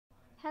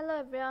Hello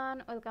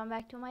everyone, welcome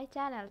back to my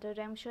channel.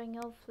 Today I'm showing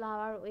you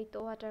flower with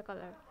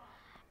watercolor.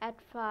 At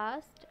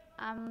first,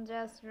 I'm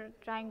just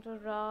trying to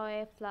draw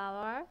a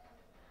flower.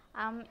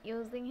 I'm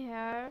using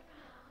here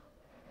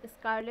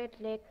scarlet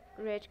lake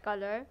red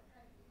color.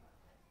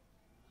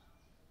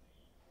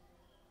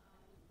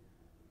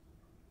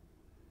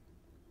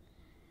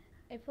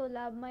 If you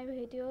love my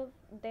video,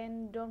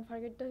 then don't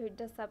forget to hit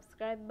the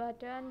subscribe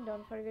button.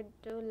 Don't forget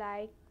to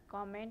like,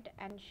 comment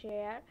and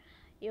share.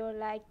 Your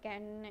like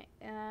can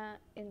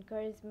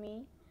encourage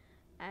me,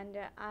 and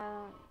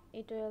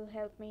it will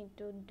help me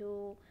to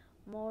do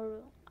more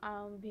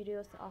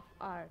videos of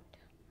art.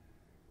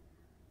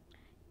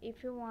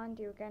 If you want,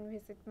 you can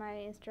visit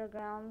my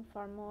Instagram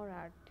for more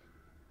art.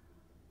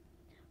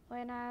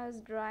 When I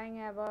was drawing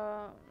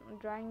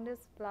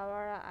this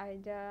flower, I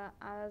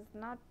was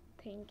not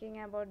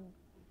thinking about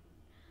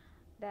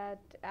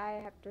that I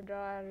have to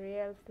draw a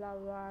real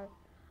flower.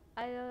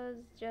 I was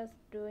just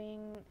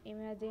doing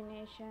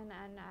imagination,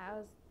 and I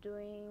was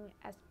doing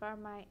as per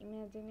my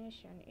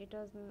imagination. It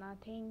was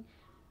nothing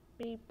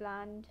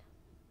pre-planned.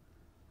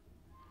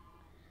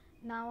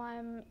 Now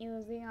I'm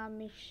using a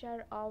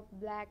mixture of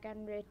black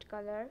and red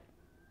color.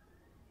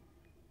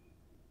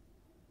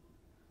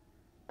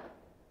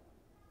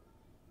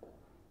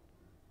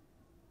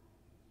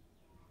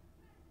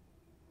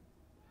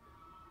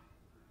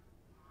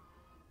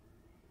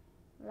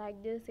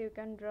 Like this you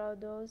can draw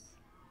those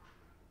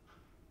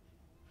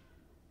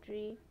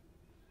tree.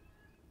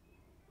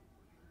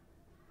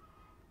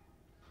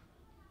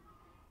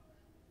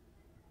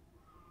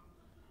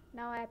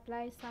 Now I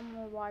apply some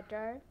more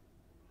water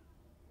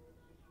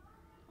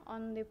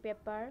on the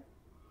paper.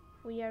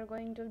 We are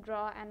going to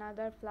draw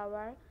another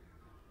flower.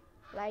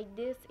 Like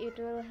this it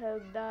will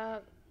help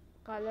the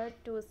color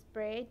to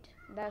spread.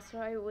 That's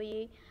why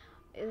we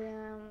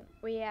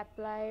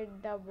applied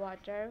the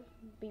water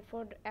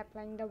before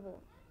applying the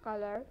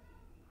color.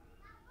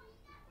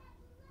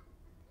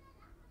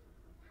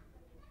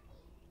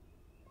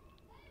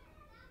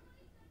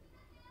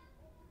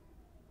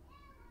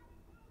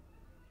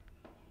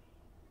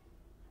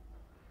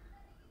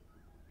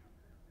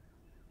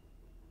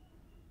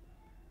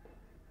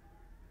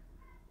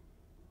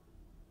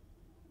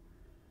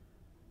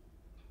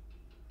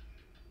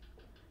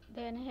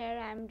 Then here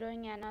I am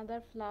drawing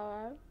another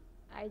flower.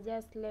 I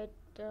just let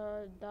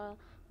the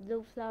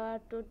blue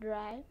flower to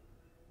dry.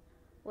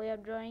 We are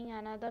drawing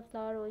another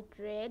flower with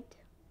red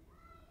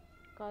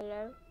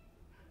color.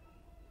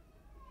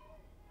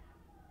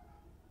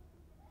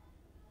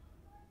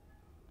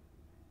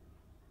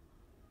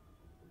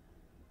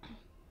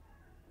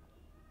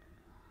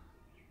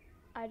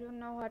 I don't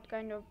know what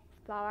kind of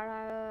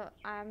flower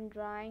I am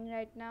drawing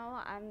right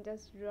now. I'm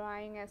just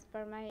drawing as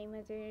per my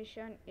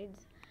imagination.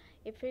 It's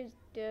if it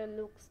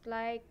looks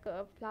like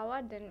a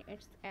flower, then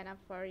it's enough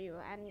for you,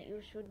 and you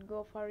should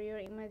go for your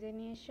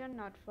imagination,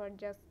 not for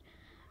just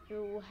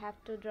you have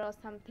to draw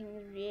something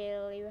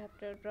real, you have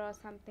to draw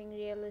something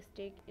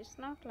realistic. It's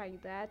not like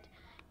that.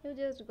 You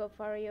just go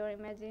for your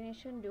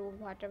imagination, do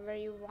whatever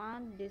you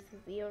want. This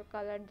is your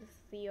color, this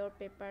is your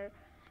paper,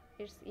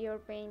 it's your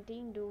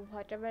painting. Do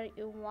whatever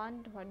you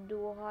want, do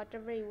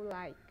whatever you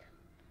like.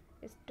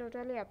 It's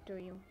totally up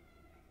to you.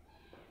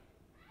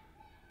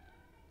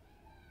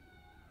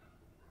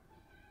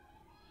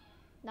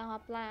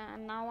 Now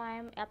I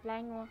am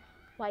applying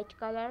white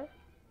color.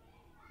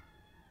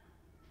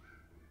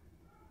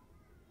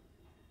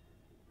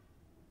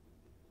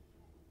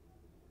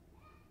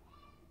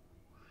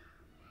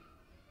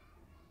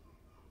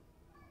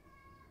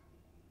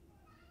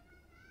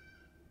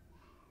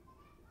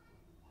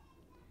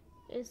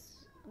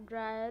 It's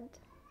dried.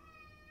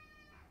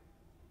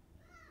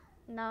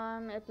 Now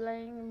I'm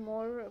applying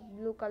more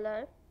blue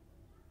color.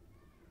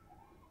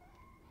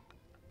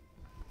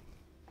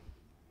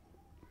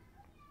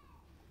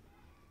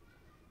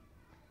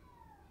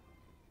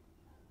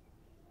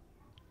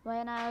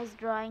 When I was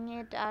drawing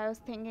it, I was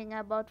thinking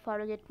about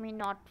forget me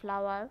not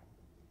flower.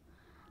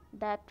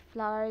 That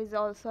flower is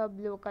also a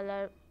blue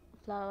color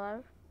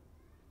flower,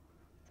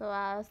 so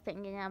I was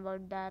thinking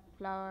about that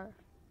flower.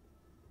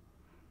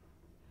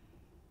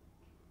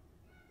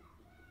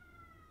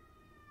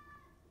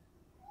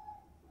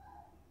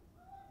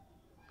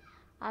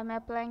 I'm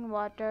applying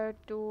water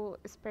to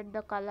spread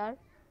the color.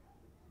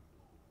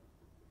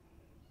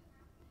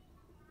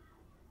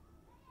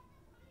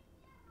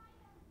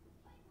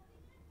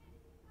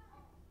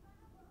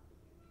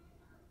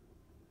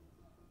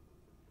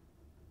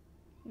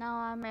 Now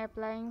I'm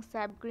applying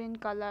sap green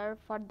color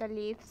for the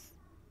leaves.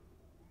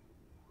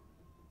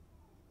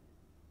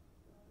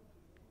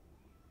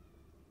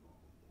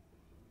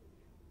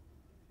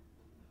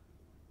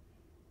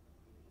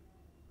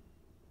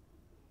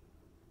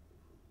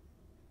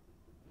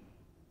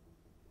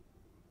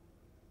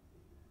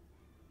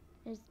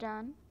 It's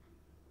done.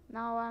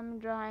 Now I'm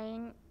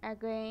drawing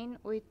again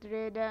with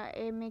red,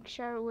 a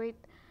mixture with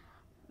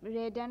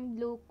red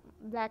and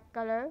black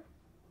color.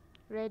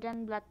 Red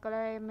and black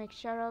color, a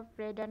mixture of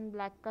red and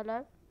black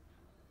color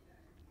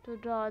to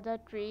draw the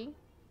tree.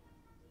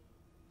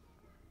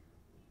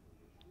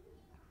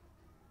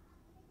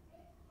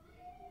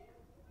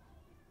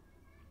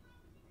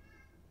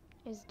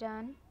 It's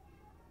done.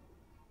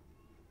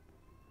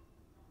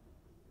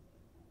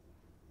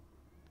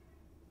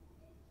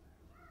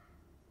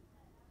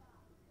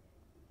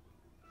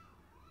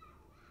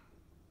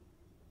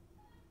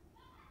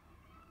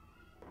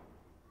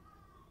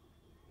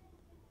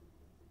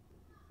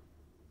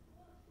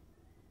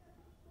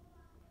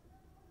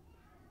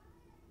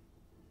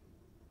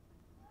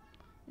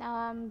 Now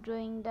I'm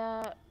drawing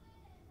the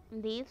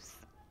leaves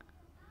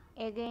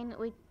again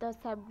with the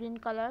sap green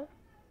color.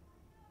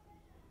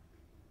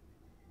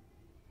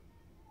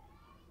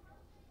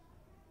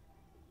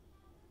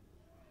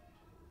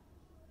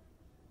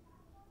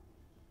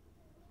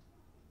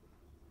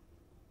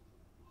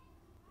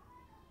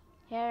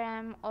 Here I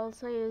am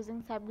also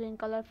using sap green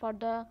color for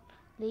the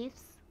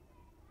leaves.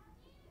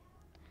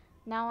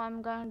 Now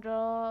I'm gonna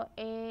draw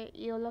a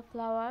yellow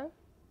flower.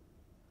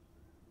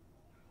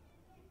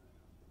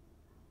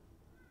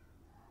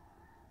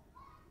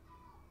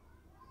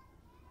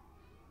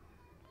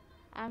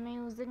 I'm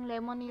using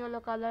lemon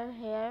yellow color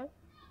here.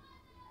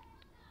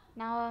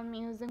 Now I'm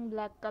using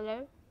black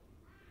color.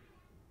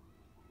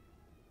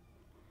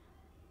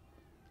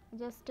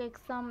 Just take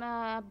some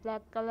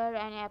black color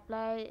and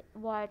apply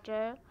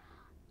water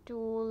to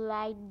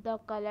light the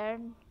color.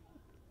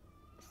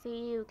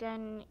 See, you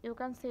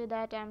can see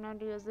that I'm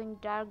not using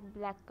dark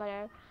black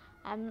color.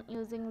 I'm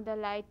using the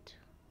light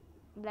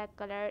black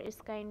color. It's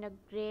kind of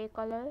gray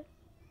color.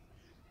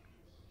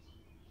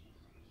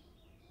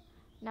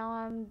 Now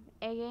I'm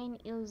again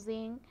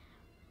using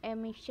a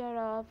mixture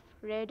of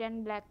red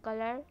and black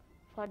color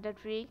for the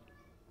tree.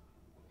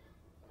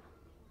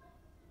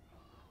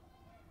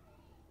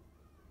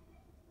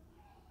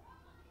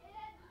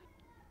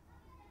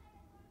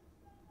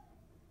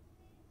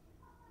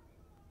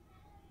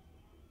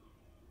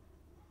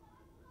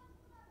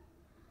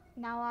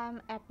 Now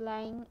I'm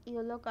applying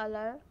yellow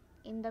color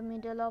in the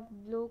middle of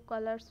blue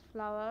color's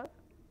flower.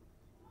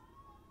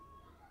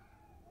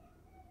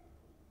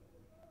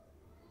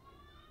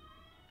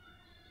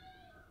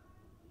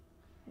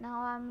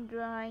 Now I'm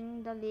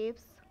drawing the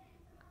leaves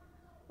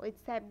with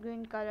sap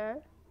green color.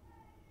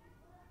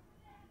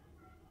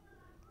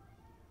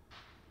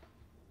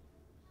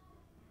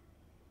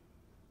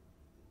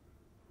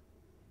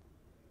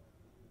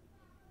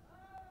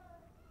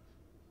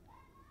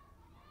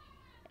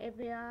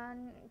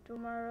 Everyone,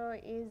 tomorrow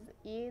is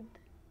Eid.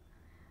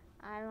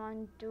 I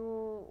want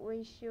to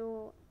wish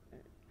you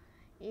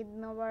Eid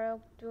Mubarak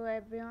to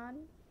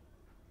everyone.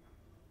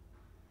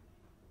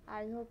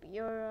 I hope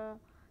your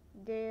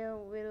day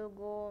will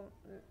go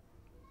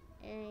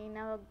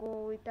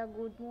with a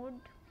good mood.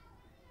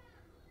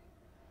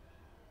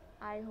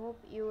 I hope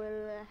you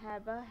will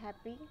have a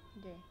happy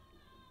day.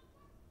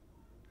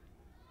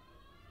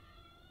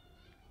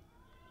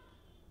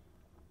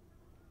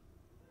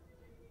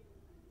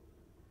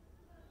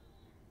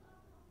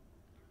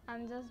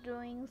 I'm just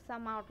doing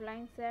some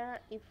outlines here.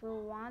 If you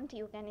want,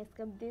 you can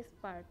skip this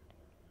part.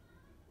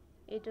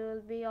 It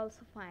will be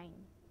also fine.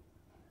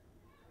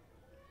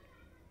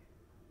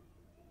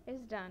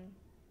 It's done.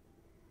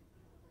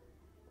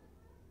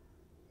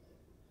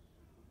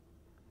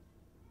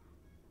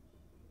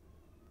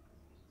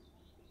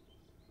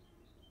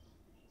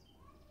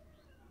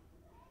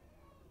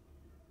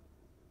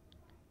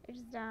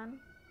 It's done.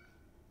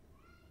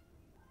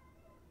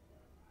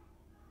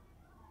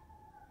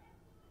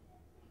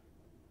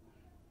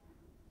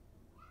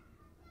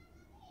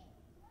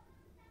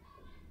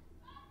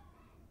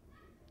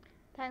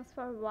 Thanks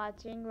for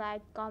watching.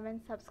 Like,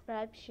 comment,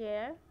 subscribe,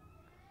 share.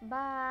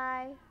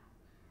 Bye.